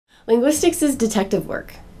Linguistics is detective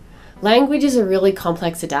work. Language is a really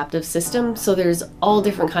complex adaptive system, so there's all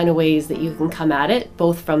different kind of ways that you can come at it,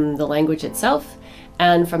 both from the language itself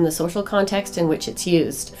and from the social context in which it's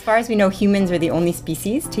used. As far as we know, humans are the only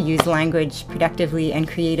species to use language productively and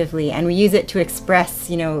creatively, and we use it to express,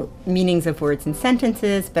 meanings of words and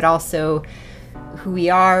sentences, but also who we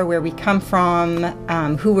are, where we come from,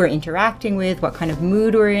 who we're interacting with, what kind of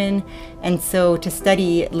mood we're in. And so to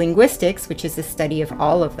study linguistics, which is the study of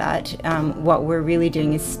all of that, what we're really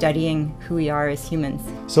doing is studying who we are as humans.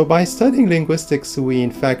 So by studying linguistics, we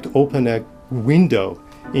in fact open a window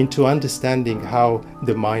into understanding how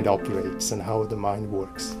the mind operates and how the mind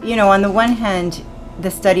works. On the one hand, the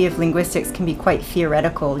study of linguistics can be quite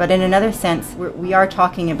theoretical, but in another sense, we are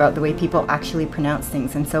talking about the way people actually pronounce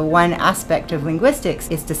things. And so one aspect of linguistics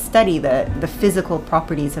is to study the physical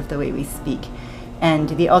properties of the way we speak. And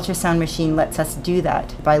the ultrasound machine lets us do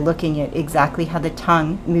that by looking at exactly how the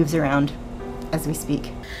tongue moves around as we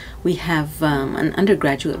speak. We have an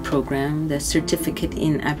undergraduate program, the Certificate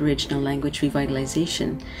in Aboriginal Language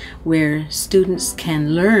Revitalization, where students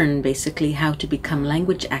can learn basically how to become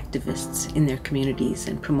language activists in their communities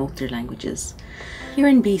and promote their languages. Here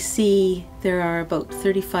in BC, there are about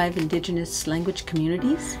 35 Indigenous language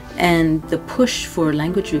communities, and the push for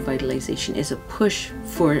language revitalization is a push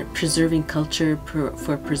for preserving culture,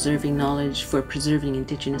 for preserving knowledge, for preserving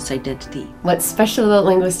Indigenous identity. What's special about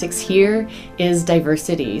linguistics here is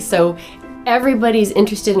diversity. So everybody's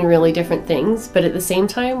interested in really different things, but at the same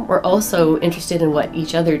time, we're also interested in what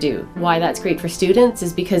each other do. Why that's great for students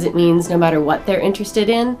is because it means no matter what they're interested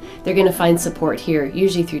in, they're going to find support here,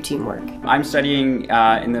 usually through teamwork. I'm studying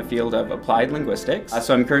in the field of applied linguistics,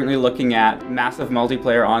 so I'm currently looking at massive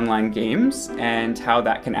multiplayer online games and how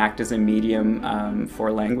that can act as a medium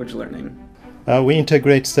for language learning. We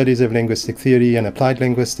integrate studies of linguistic theory and applied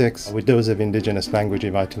linguistics with those of Indigenous language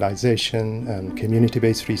revitalization and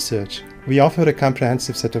community-based research. We offer a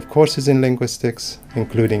comprehensive set of courses in linguistics,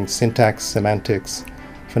 including syntax, semantics,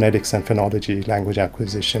 phonetics and phonology, language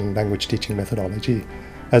acquisition, language teaching methodology,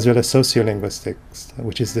 as well as sociolinguistics,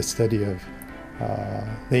 which is the study of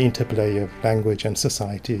the interplay of language and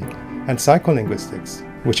society, and psycholinguistics,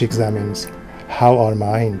 which examines how our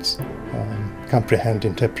minds comprehend,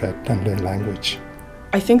 interpret, and learn language.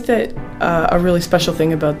 I think that a really special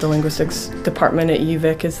thing about the linguistics department at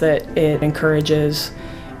UVic is that it encourages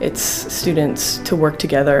its students to work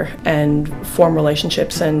together and form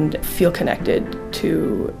relationships and feel connected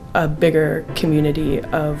to a bigger community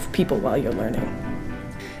of people while you're learning.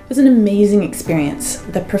 It was an amazing experience.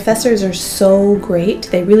 The professors are so great.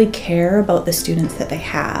 They really care about the students that they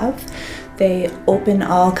have. They open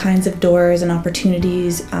all kinds of doors and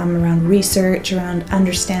opportunities around research, around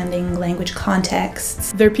understanding language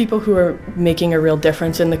contexts. They're people who are making a real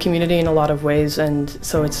difference in the community in a lot of ways, and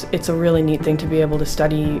so it's a really neat thing to be able to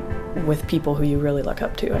study with people who you really look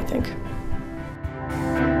up to, I think.